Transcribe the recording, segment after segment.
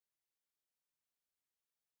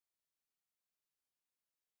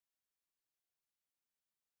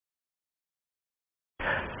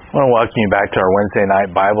I want to welcome you back to our Wednesday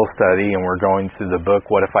night Bible study, and we're going through the book,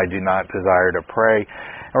 What If I Do Not Desire to Pray?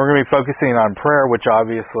 And we're going to be focusing on prayer, which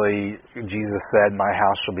obviously Jesus said, my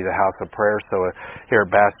house shall be the house of prayer. So here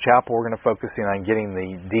at Bass Chapel, we're going to be focusing on getting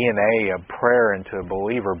the DNA of prayer into a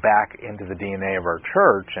believer back into the DNA of our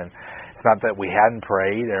church. And it's not that we hadn't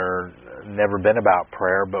prayed or never been about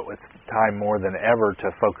prayer, but it's time more than ever to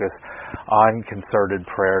focus on concerted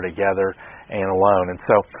prayer together and alone. And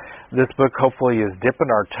so this book hopefully is dipping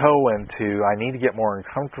our toe into I need to get more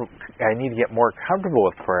comfortable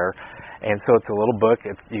with prayer. And so it's a little book.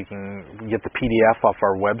 You can get the PDF off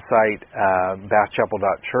our website,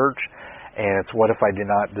 basschapel.church, and it's What If I Do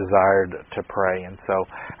Not Desire to Pray. And so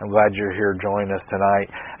I'm glad you're here joining us tonight.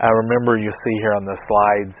 Remember, you see here on the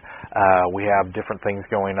slides, we have different things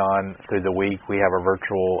going on through the week. We have our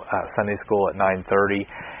virtual Sunday school at 9:30,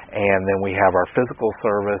 and then we have our physical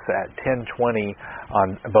service at 10:20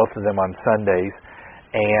 on both of them on Sundays,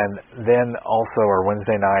 and then also our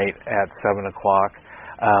Wednesday night at 7 o'clock.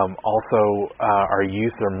 Also, our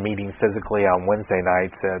youth are meeting physically on Wednesday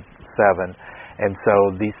nights at 7. And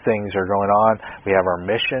so these things are going on. We have our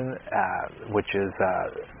mission, which is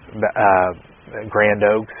Grand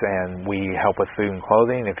Oaks, and we help with food and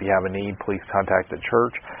clothing. If you have a need, please contact the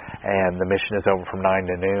church. And the mission is open from 9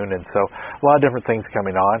 to noon. And so a lot of different things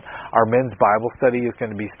coming on. Our men's Bible study is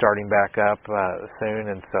going to be starting back up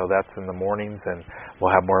soon, and so that's in the mornings, and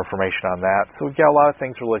we'll have more information on that. So we've got a lot of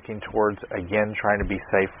things we're looking towards, again, trying to be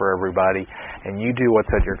safe for everybody, and you do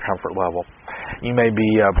what's at your comfort level. You may be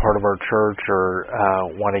a part of our church or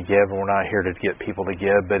want to give, and we're not here to get people to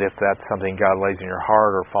give, but if that's something God lays in your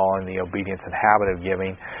heart or following the obedience and habit of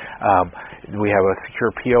giving, we have a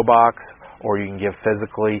secure P.O. box, or you can give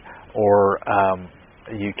physically, or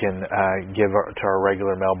you can give to our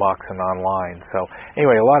regular mailbox and online. So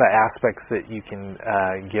anyway, a lot of aspects that you can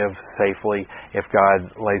give safely if God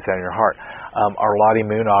lays that in your heart. Our Lottie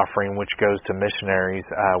Moon offering, which goes to missionaries,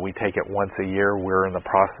 we take it once a year. We're in the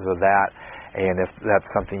process of that. And if that's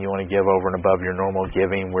something you want to give over and above your normal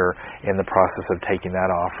giving, we're in the process of taking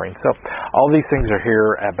that offering. So all these things are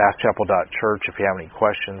here at basschapel.church if you have any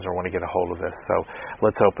questions or want to get a hold of this. So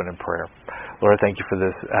let's open in prayer. Lord, I thank you for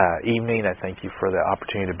this evening. I thank you for the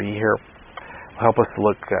opportunity to be here. Help us to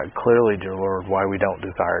look clearly, dear Lord, why we don't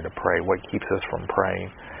desire to pray, what keeps us from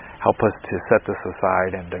praying. Help us to set this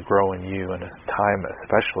aside and to grow in you in a time,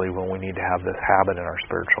 especially when we need to have this habit in our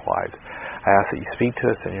spiritual lives. I ask that you speak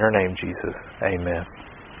to us in your name, Jesus. Amen.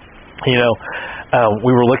 You know,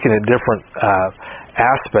 we were looking at different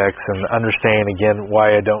aspects and understanding, again,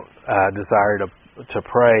 why I don't desire to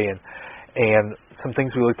pray. And some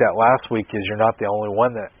things we looked at last week is you're not the only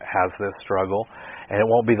one that has this struggle, and it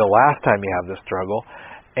won't be the last time you have this struggle.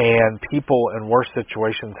 And people in worse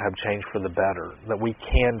situations have changed for the better, that we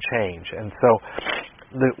can change. And so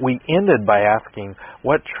we ended by asking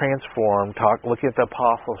what transformed, looking at the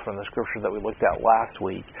apostles from the scripture that we looked at last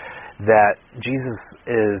week, that Jesus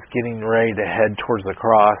is getting ready to head towards the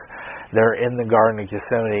cross. They're in the Garden of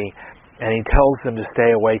Gethsemane, and he tells them to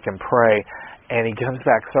stay awake and pray. And he comes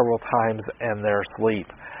back several times, and they're asleep.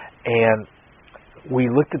 And we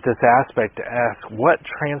looked at this aspect to ask what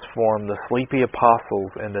transformed the sleepy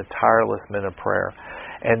apostles into tireless men of prayer.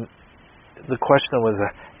 And the question was,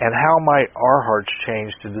 and how might our hearts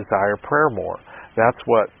change to desire prayer more? That's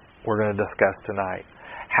what we're going to discuss tonight.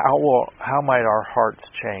 How might our hearts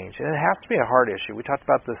change? And it has to be a heart issue. We talked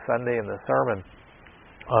about this Sunday in the sermon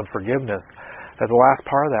on forgiveness. That the last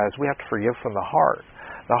part of that is we have to forgive from the heart.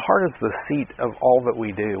 The heart is the seat of all that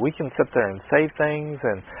we do. We can sit there and say things,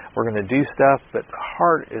 and we're going to do stuff, but the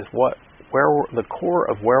heart is the core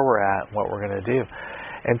of where we're at and what we're going to do.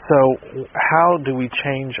 And so how do we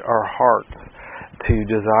change our hearts to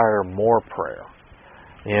desire more prayer?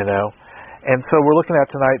 You know? And so we're looking at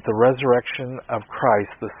tonight the resurrection of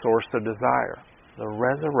Christ, the source of desire. The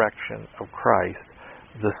resurrection of Christ,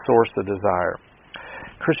 the source of desire.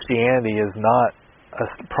 Christianity is not a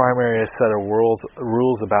primary set of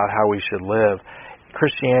rules about how we should live.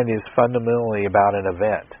 Christianity is fundamentally about an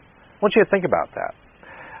event. I want you to think about that.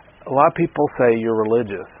 A lot of people say you're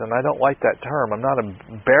religious, and I don't like that term. I'm not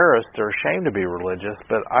embarrassed or ashamed to be religious,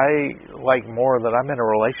 but I like more that I'm in a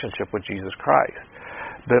relationship with Jesus Christ.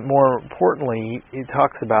 But more importantly, he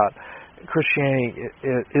talks about Christianity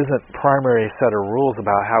isn't primary set of rules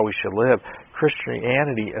about how we should live.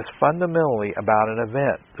 Christianity is fundamentally about an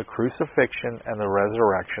event, the crucifixion and the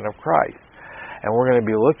resurrection of Christ. And we're going to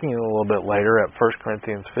be looking a little bit later at 1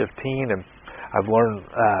 Corinthians 15, and I've learned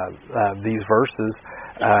these verses.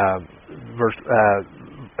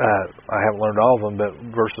 I haven't learned all of them, but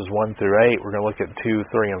verses 1 through 8, we're going to look at 2,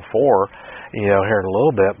 3, and 4, here in a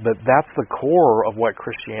little bit. But that's the core of what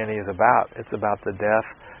Christianity is about. It's about the death,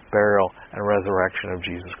 burial, and resurrection of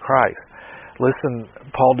Jesus Christ. Listen,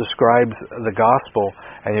 Paul describes the gospel,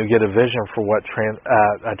 and you'll get a vision for what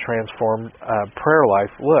a transformed prayer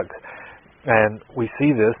life looks. And we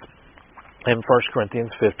see this in 1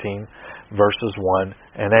 Corinthians 15, verses 1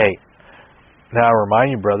 and 8. Now I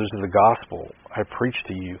remind you, brothers, of the gospel I preached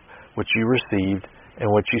to you, which you received,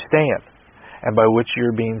 in which you stand, and by which you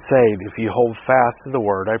are being saved, if you hold fast to the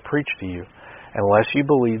word I preached to you, unless you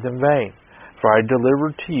believed in vain. For I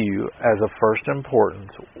delivered to you as of first importance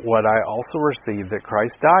what I also received, that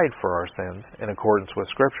Christ died for our sins in accordance with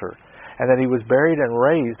Scripture, and that he was buried and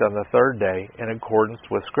raised on the third day in accordance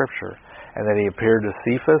with Scripture, and that he appeared to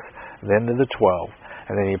Cephas, then to the 12.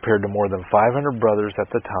 And then he appeared to more than 500 brothers at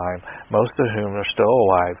the time, most of whom are still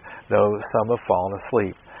alive, though some have fallen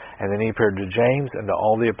asleep. And then he appeared to James and to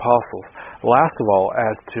all the apostles. Last of all,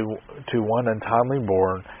 as to one untimely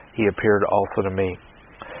born, he appeared also to me.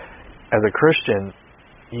 As a Christian,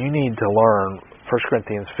 you need to learn 1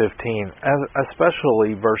 Corinthians 15,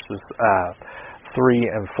 especially verses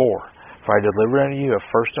 3 and 4. For I delivered unto you of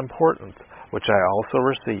first importance, which I also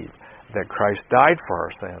received, that Christ died for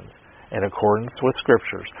our sins, in accordance with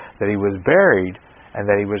Scriptures, that he was buried, and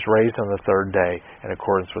that he was raised on the third day, in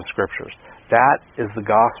accordance with Scriptures. That is the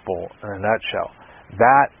gospel in a nutshell.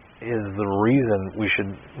 That is the reason we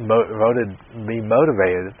should be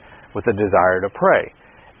motivated with a desire to pray,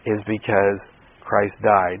 is because Christ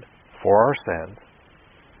died for our sins,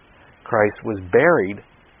 Christ was buried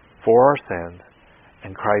for our sins,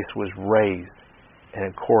 and Christ was raised in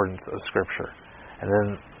accordance with Scripture. And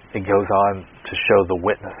then it goes on to show the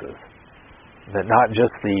witnesses, that not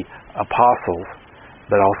just the apostles,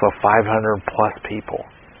 but also 500 plus people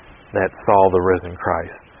that saw the risen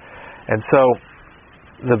Christ. And so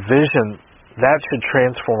the vision, that should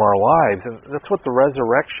transform our lives. And that's what the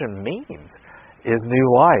resurrection means, is new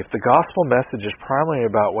life. The gospel message is primarily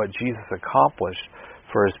about what Jesus accomplished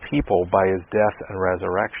for his people by his death and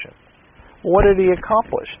resurrection. What did he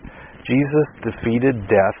accomplish? Jesus defeated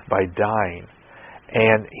death by dying.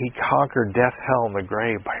 And he conquered death, hell, and the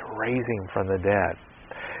grave by raising from the dead.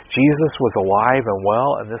 Jesus was alive and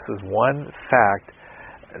well, and this is one fact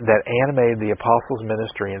that animated the apostles'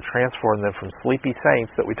 ministry and transformed them from sleepy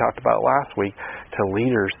saints that we talked about last week to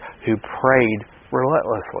leaders who prayed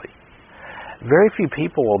relentlessly. Very few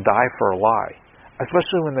people will die for a lie,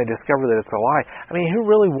 especially when they discover that it's a lie. I mean, who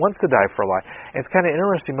really wants to die for a lie? It's kind of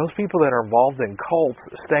interesting. Most people that are involved in cults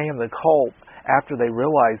stay in the cult after they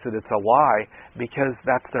realize that it's a lie, because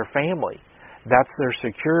that's their family, that's their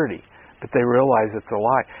security, but they realize it's a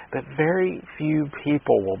lie. But very few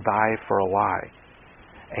people will die for a lie.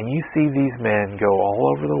 And you see these men go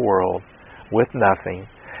all over the world with nothing.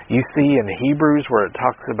 You see in Hebrews where it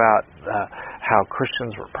talks about how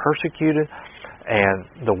Christians were persecuted and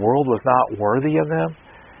the world was not worthy of them,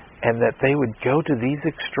 and that they would go to these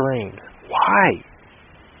extremes. Why?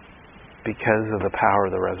 Because of the power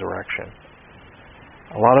of the resurrection.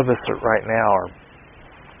 A lot of us right now are,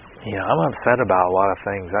 I'm upset about a lot of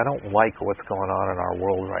things. I don't like what's going on in our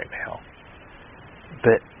world right now.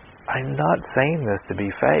 But I'm not saying this to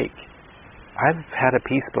be fake. I've had a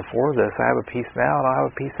peace before this. I have a peace now, and I'll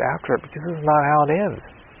have a peace after it, because this is not how it ends.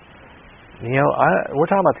 We're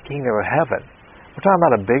talking about the kingdom of heaven. We're talking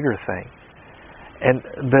about a bigger thing.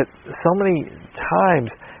 But so many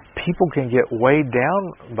times people can get weighed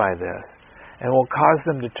down by this, and will cause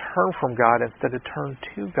them to turn from God instead of turn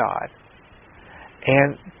to God.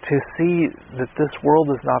 And to see that this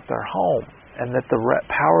world is not their home, and that the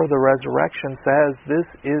power of the resurrection says this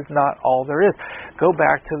is not all there is. Go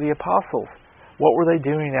back to the apostles. What were they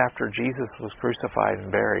doing after Jesus was crucified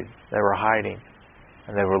and buried? They were hiding,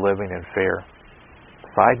 and they were living in fear.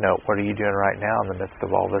 Side note, what are you doing right now in the midst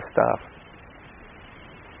of all this stuff?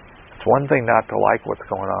 It's one thing not to like what's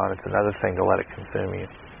going on. It's another thing to let it consume you.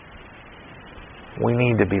 We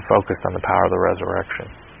need to be focused on the power of the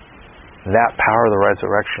resurrection. That power of the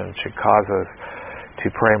resurrection should cause us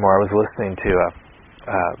to pray more. I was listening to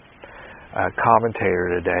a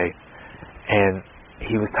commentator today, and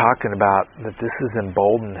he was talking about that this has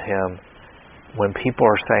emboldened him when people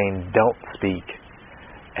are saying, don't speak.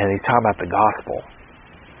 And he's talking about the gospel.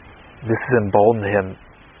 This has emboldened him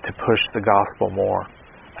to push the gospel more.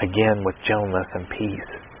 Again, with gentleness and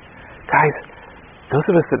peace. Guys, those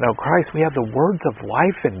of us that know Christ, we have the words of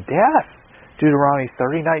life and death. Deuteronomy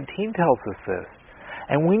 30:19 tells us this.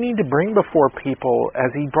 And we need to bring before people, as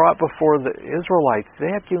he brought before the Israelites, they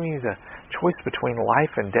have given you the choice between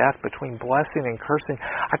life and death, between blessing and cursing.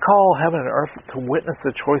 I call heaven and earth to witness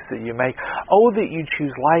the choice that you make. Oh, that you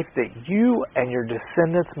choose life, that you and your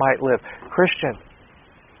descendants might live. Christian,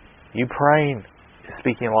 you praying is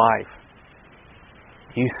speaking life.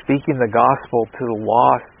 You speaking the gospel to the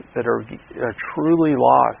lost that are truly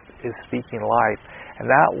lost is speaking life. And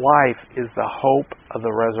that life is the hope of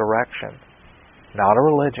the resurrection, not a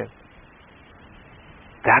religion.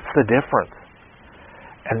 That's the difference.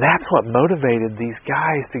 And that's what motivated these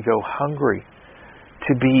guys to go hungry,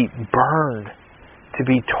 to be burned, to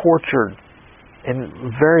be tortured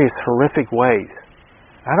in various horrific ways.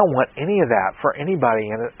 I don't want any of that for anybody,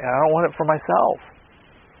 and I don't want it for myself.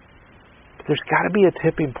 But there's got to be a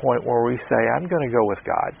tipping point where we say, I'm going to go with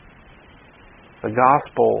God. The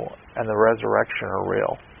gospel and the resurrection are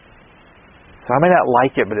real. So I may not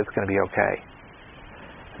like it, but it's going to be okay.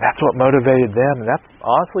 That's what motivated them. And that's,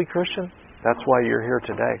 honestly, Christian, that's why you're here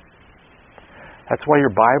today. That's why your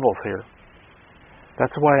Bible's here.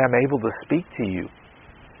 That's why I'm able to speak to you.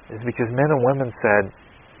 Is because men and women said,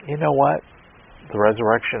 you know what? The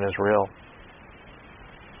resurrection is real.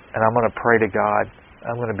 And I'm going to pray to God.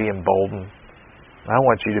 I'm going to be emboldened. I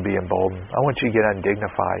want you to be emboldened. I want you to get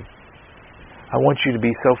undignified. I want you to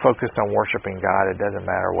be so focused on worshiping God, it doesn't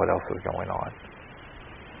matter what else is going on.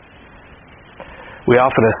 We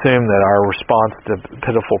often assume that our response to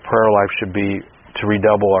pitiful prayer life should be to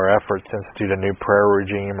redouble our efforts, institute a new prayer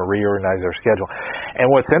regime, or reorganize our schedule. And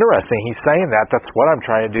what's interesting, he's saying that's what I'm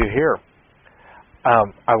trying to do here.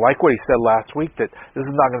 I like what he said last week, that this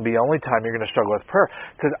is not going to be the only time you're going to struggle with prayer.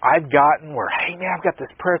 Because I've gotten where, hey man, I've got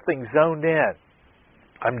this prayer thing zoned in.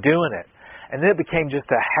 I'm doing it. And then it became just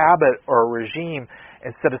a habit or a regime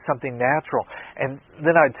instead of something natural. And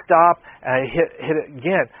then I'd stop and I'd hit it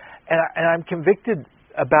again. And I'm convicted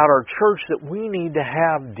about our church that we need to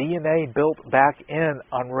have DNA built back in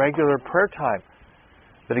on regular prayer time.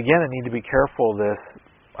 But again, I need to be careful of this.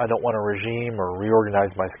 I don't want a regime or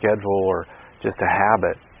reorganize my schedule or just a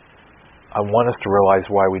habit. I want us to realize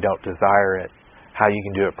why we don't desire it, how you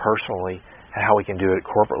can do it personally, and how we can do it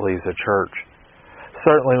corporately as a church.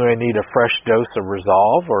 Certainly we need a fresh dose of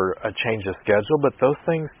resolve or a change of schedule, but those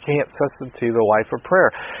things can't substitute the life of prayer.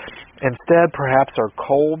 Instead, perhaps our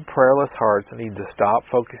cold, prayerless hearts need to stop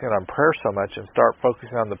focusing on prayer so much and start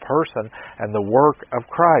focusing on the person and the work of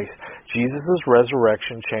Christ. Jesus'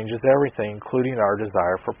 resurrection changes everything, including our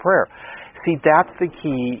desire for prayer. See, that's the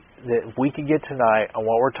key that we can get tonight on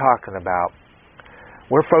what we're talking about.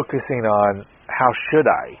 We're focusing on how should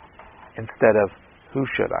I instead of who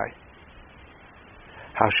should I.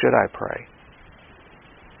 How should I pray?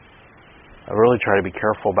 I really try to be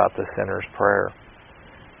careful about the sinner's prayer,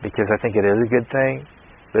 because I think it is a good thing,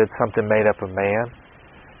 but it's something made up of man.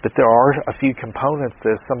 But there are a few components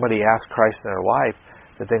that if somebody asks Christ in their life,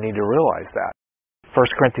 that they need to realize that. 1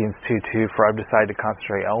 Corinthians 2:2, for I've decided to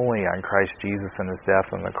concentrate only on Christ Jesus and His death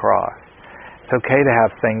on the cross. It's okay to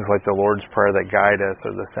have things like the Lord's Prayer that guide us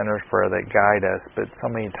or the sinner's prayer that guide us, but so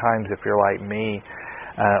many times if you're like me,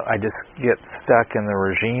 I just get stuck in the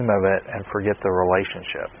regime of it and forget the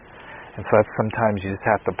relationship. And so that's sometimes you just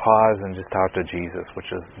have to pause and just talk to Jesus,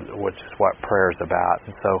 which is what prayer is about.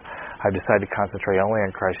 And so I've decided to concentrate only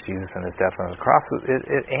on Christ Jesus and His death on the cross.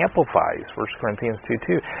 It amplifies 1 Corinthians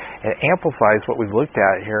 2:2. It amplifies what we've looked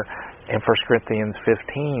at here in 1 Corinthians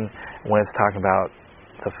 15 when it's talking about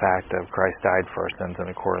the fact of Christ died for our sins in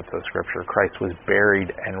accordance to Scripture. Christ was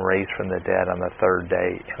buried and raised from the dead on the third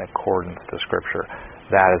day in accordance to Scripture.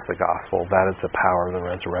 That is the gospel. That is the power of the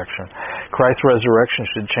resurrection. Christ's resurrection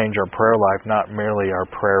should change our prayer life, not merely our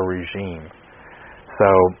prayer regime. So,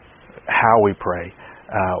 how we pray,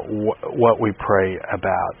 what we pray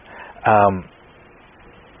about.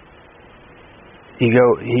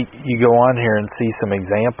 You go on here and see some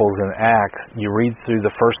examples in Acts. You read through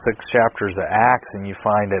the first 6 chapters of Acts, and you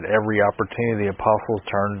find at every opportunity the apostles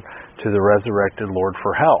turned to the resurrected Lord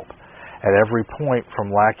for help. At every point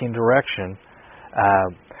from lacking direction,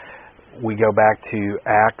 we go back to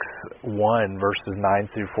Acts 1, verses 9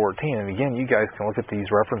 through 14. And again, you guys can look at these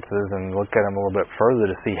references and look at them a little bit further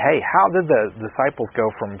to see, hey, how did the disciples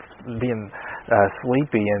go from being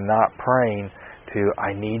sleepy and not praying to,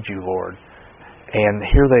 I need you, Lord? And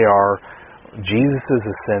here they are. Jesus is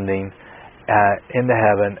ascending into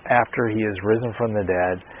heaven after He is risen from the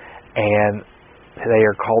dead, and they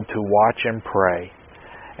are called to watch and pray.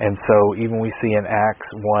 And so even we see in Acts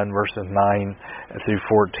 1, verses 9 through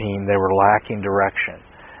 14, they were lacking direction,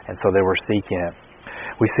 and so they were seeking it.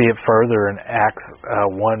 We see it further in Acts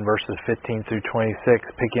 1, verses 15 through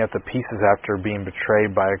 26, picking up the pieces after being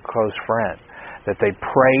betrayed by a close friend, that they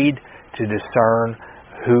prayed to discern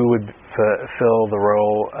who would fill the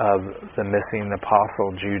role of the missing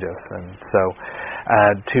apostle Judas. And so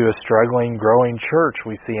to a struggling, growing church,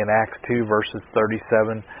 we see in Acts 2 verses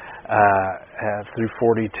 37 through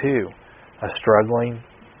 42, a struggling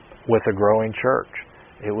with a growing church.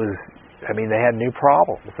 It was, they had new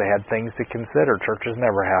problems. They had things to consider. Churches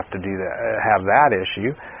never have to have that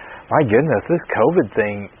issue. My goodness, this COVID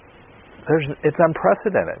thing, it's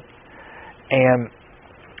unprecedented. And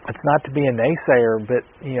it's not to be a naysayer, but,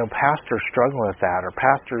 pastors struggling with that, or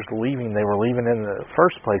pastors leaving. They were leaving in the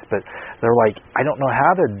first place, but they're like, I don't know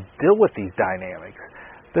how to deal with these dynamics.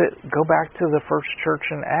 But go back to the first church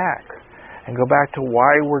in Acts, and go back to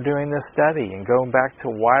why we're doing this study, and going back to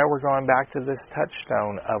why we're going back to this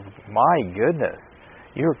touchstone of, my goodness,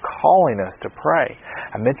 you're calling us to pray.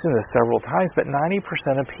 I mentioned this several times, but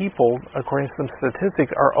 90% of people, according to some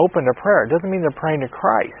statistics, are open to prayer. It doesn't mean they're praying to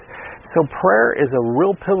Christ. So prayer is a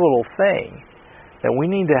real pivotal thing that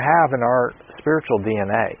we need to have in our spiritual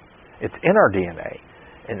DNA. It's in our DNA,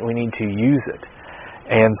 and we need to use it.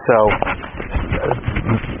 And so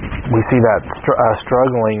we see that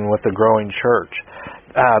struggling with the growing church.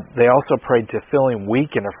 They also prayed to feeling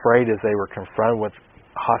weak and afraid as they were confronted with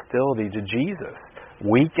hostility to Jesus.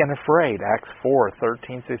 Weak and afraid, Acts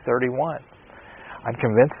 4:13 through 31. I'm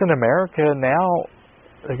convinced in America now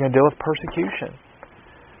they're going to deal with persecution.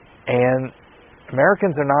 And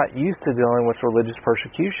Americans are not used to dealing with religious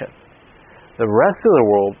persecution. The rest of the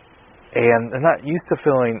world, and they're not used to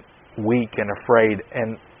feeling weak and afraid.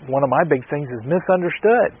 And one of my big things is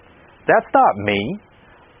misunderstood. That's not me.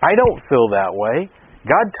 I don't feel that way.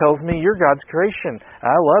 God tells me you're God's creation.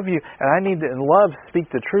 I love you, and I need to, in love, speak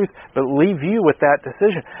the truth, but leave you with that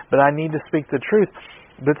decision. But I need to speak the truth.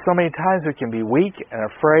 But so many times we can be weak and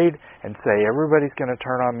afraid and say, everybody's going to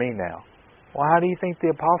turn on me now. Well, how do you think the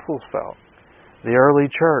apostles felt? The early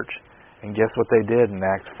church. And guess what they did in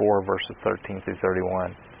Acts 4, verses 13 through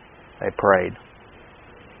 31? They prayed.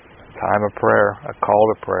 Time of prayer, a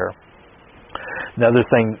call to prayer. Another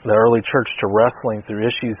thing, the early church to wrestling through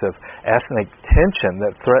issues of ethnic tension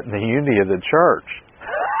that threatened the unity of the church.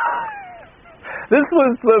 This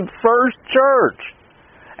was the first church,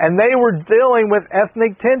 and they were dealing with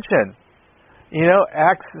ethnic tension.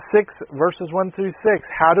 Acts 6, verses 1 through 6.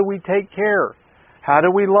 How do we take care? How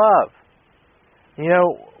do we love?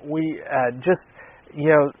 We just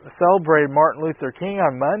celebrated Martin Luther King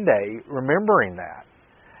on Monday, remembering that.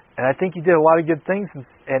 And I think he did a lot of good things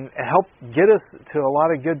and helped get us to a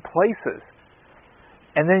lot of good places.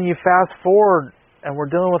 And then you fast forward, and we're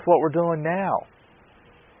dealing with what we're doing now.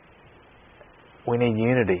 We need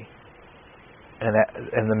unity. And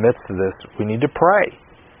in the midst of this, we need to pray.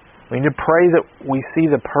 We need to pray that we see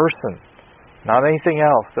the person, not anything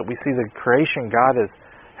else, that we see the creation God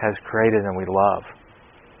has created and we love.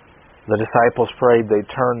 The disciples prayed. They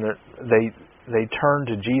turned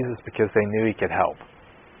to Jesus because they knew He could help.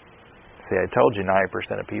 See, I told you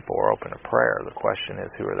 90% of people are open to prayer. The question is,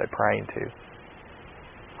 who are they praying to?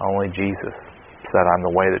 Only Jesus said, I'm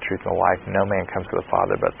the way, the truth, and the life. No man comes to the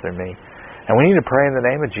Father but through me. And we need to pray in the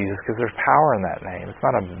name of Jesus because there's power in that name. It's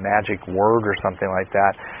not a magic word or something like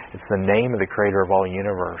that. It's the name of the Creator of all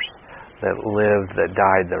universe that lived, that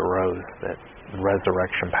died, that rose, that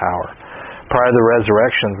resurrection power. Prior to the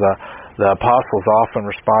resurrections, the apostles often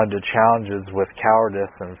responded to challenges with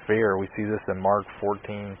cowardice and fear. We see this in Mark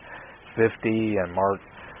 14:50 and Mark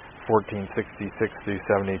 14:66 through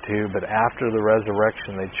 72. But after the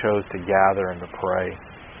resurrection, they chose to gather and to pray.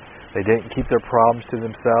 They didn't keep their problems to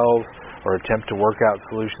themselves or attempt to work out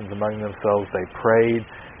solutions among themselves. They prayed.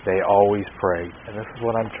 They always prayed. And this is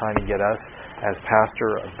what I'm trying to get us as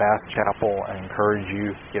pastor of Bass Chapel and encourage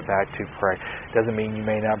you to get back to pray. Doesn't mean you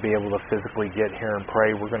may not be able to physically get here and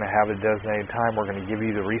pray. We're going to have a designated time. We're going to give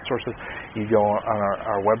you the resources. You go on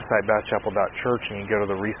our website, basschapel.church, and you go to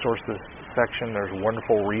the resources section. There's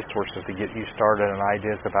wonderful resources to get you started and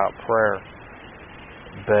ideas about prayer.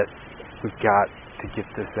 But we've got to get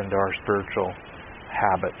this into our spiritual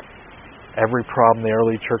habit. Every problem the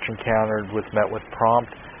early church encountered was met with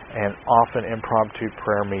prompt and often impromptu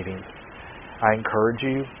prayer meetings. I encourage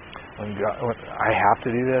you, I have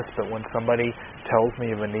to do this, but when somebody tells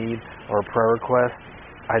me of a need or a prayer request,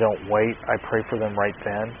 I don't wait. I pray for them right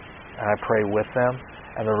then, and I pray with them.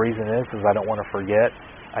 And the reason is I don't want to forget.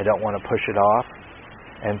 I don't want to push it off.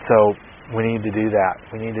 And so we need to do that.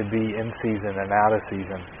 We need to be in season and out of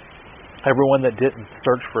season. Everyone that didn't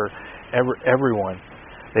search for everyone,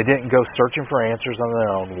 they didn't go searching for answers on their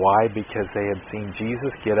own. Why? Because they had seen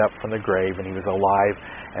Jesus get up from the grave and He was alive,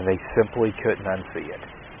 and they simply couldn't unsee it.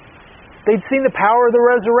 They'd seen the power of the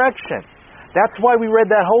resurrection. That's why we read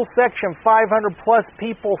that whole section. 500 plus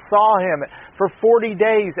people saw Him. for 40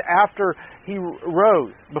 days after He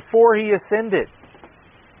rose, before He ascended.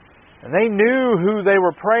 And they knew who they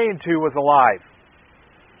were praying to was alive.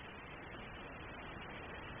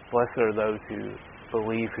 Blessed are those who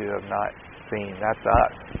believe who have not seen. That's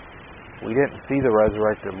us. We didn't see the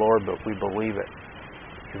resurrected Lord, but we believe it.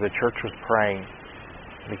 Because the church was praying.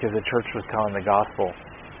 Because the church was telling the gospel.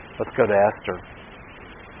 Let's go to Esther.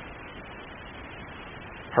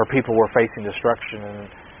 Her people were facing destruction,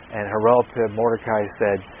 and her relative Mordecai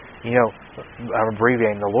said, I'm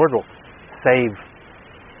abbreviating, the Lord will save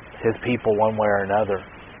His people one way or another.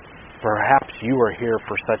 Perhaps you are here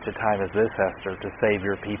for such a time as this, Esther, to save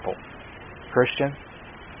your people. Christian,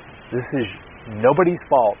 this is nobody's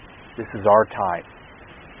fault. This is our time.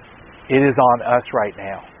 It is on us right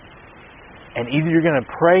now. And either you're going to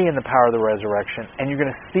pray in the power of the resurrection, and you're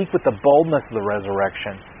going to speak with the boldness of the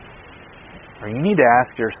resurrection, or you need to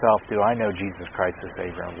ask yourself, do I know Jesus Christ as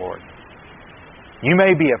Savior and Lord? You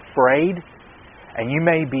may be afraid, and you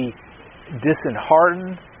may be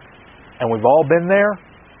disheartened, and we've all been there.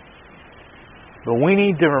 But we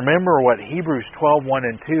need to remember what Hebrews 12:1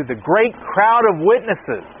 and 2, the great crowd of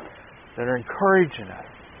witnesses that are encouraging us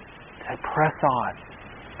to press on,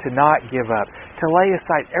 to not give up, to lay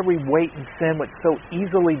aside every weight and sin which so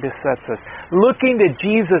easily besets us, looking to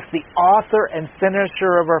Jesus, the author and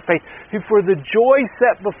finisher of our faith, who for the joy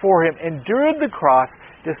set before Him endured the cross,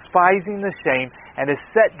 despising the shame, and is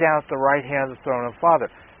set down at the right hand of the throne of the Father.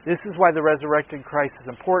 This is why the resurrected Christ is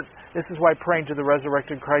important. This is why praying to the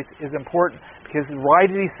resurrected Christ is important. Because why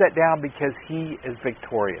did He sit down? Because He is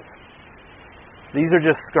victorious. These are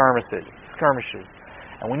just skirmishes.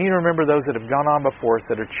 And we need to remember those that have gone on before us,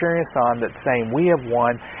 that are cheering us on, that saying, we have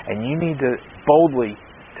won, and you need to boldly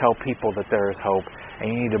tell people that there is hope,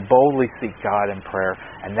 and you need to boldly seek God in prayer,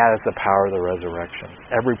 and that is the power of the resurrection.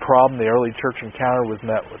 Every problem the early church encountered was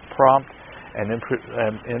met with prompt and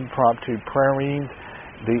impromptu prayer meetings,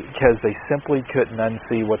 because they simply couldn't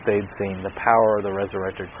unsee what they'd seen, the power of the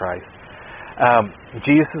resurrected Christ.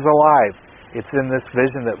 Jesus is alive. It's in this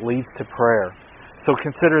vision that leads to prayer. So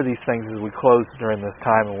consider these things as we close during this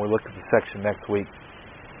time, and we look at the section next week.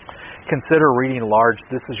 Consider reading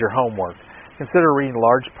this is your homework. Consider reading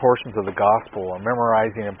large portions of the gospel or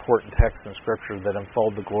memorizing important texts in Scripture that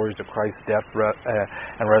unfold the glories of Christ's death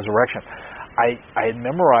and resurrection. I had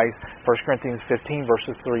memorized 1 Corinthians 15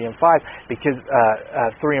 verses 3 and 5 because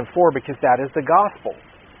 3 and 4 because that is the gospel.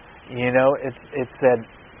 It said,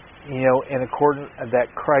 in accordance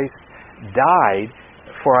that Christ died,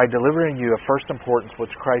 for I delivered unto you of first importance,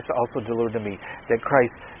 which Christ also delivered to me, that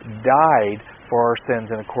Christ died for our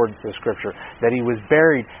sins in accordance to Scripture, that He was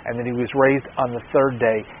buried, and that He was raised on the third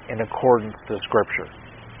day in accordance to Scripture.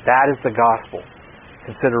 That is the gospel.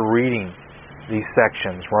 Consider reading these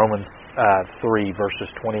sections, Romans 3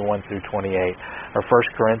 verses 21 through 28, or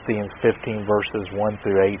 1 Corinthians 15 verses 1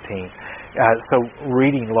 through 18. So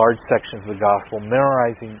reading large sections of the gospel,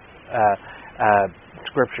 memorizing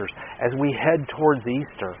Scriptures. As we head towards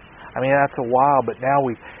Easter, that's a while, but now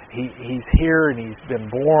He's here, and He's been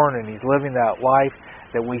born, and He's living that life,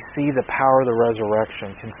 that we see the power of the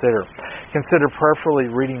resurrection. Consider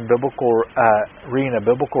prayerfully reading a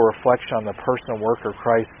biblical reflection on the person and work of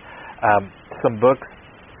Christ. Some books,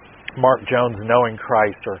 Mark Jones' Knowing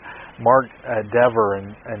Christ, or Mark Dever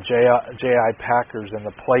and J.I. Packer's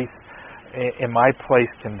In My Place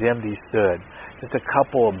Condemned He Stood. Just a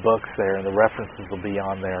couple of books there, and the references will be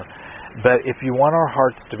on there. But if you want our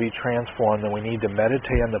hearts to be transformed, then we need to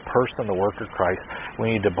meditate on the person and the work of Christ. We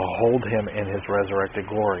need to behold Him in His resurrected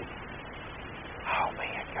glory. Oh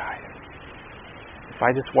man, guys. If I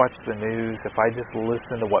just watch the news, if I just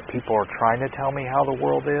listen to what people are trying to tell me how the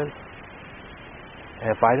world is, and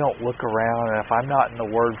if I don't look around, and if I'm not in the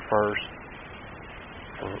Word first,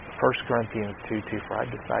 1 Corinthians 2:2, for I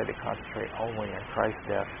decided to concentrate only on Christ's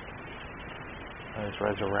death and His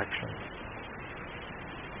resurrection.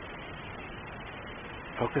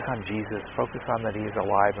 Focus on Jesus. Focus on that He is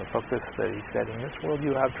alive, and focus that He said, in this world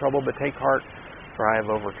you have trouble, but take heart, for I have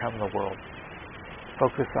overcome the world.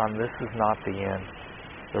 Focus on this is not the end,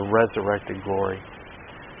 the resurrected glory.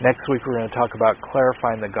 Next week we're going to talk about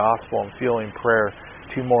clarifying the gospel and fueling prayer,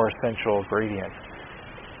 two more essential ingredients.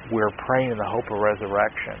 We're praying in the hope of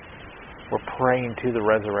resurrection. We're praying to the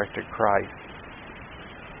resurrected Christ.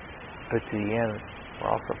 But to the end,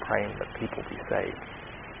 we're also praying that people be saved.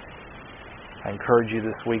 I encourage you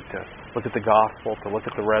this week to look at the gospel, to look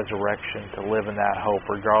at the resurrection, to live in that hope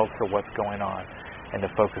regardless of what's going on, and to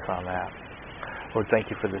focus on that. Lord,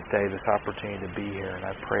 thank You for this day, this opportunity to be here, and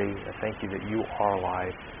I thank You that You are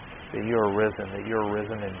alive, that You are risen,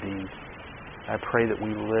 indeed. I pray that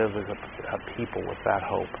we live as a people with that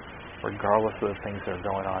hope, regardless of the things that are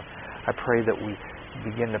going on. I pray that we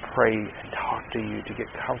begin to pray and talk to you, to get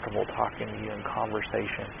comfortable talking to you in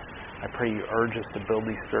conversation. I pray you urge us to build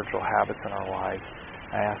these spiritual habits in our lives.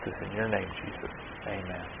 I ask this in your name, Jesus.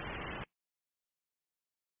 Amen.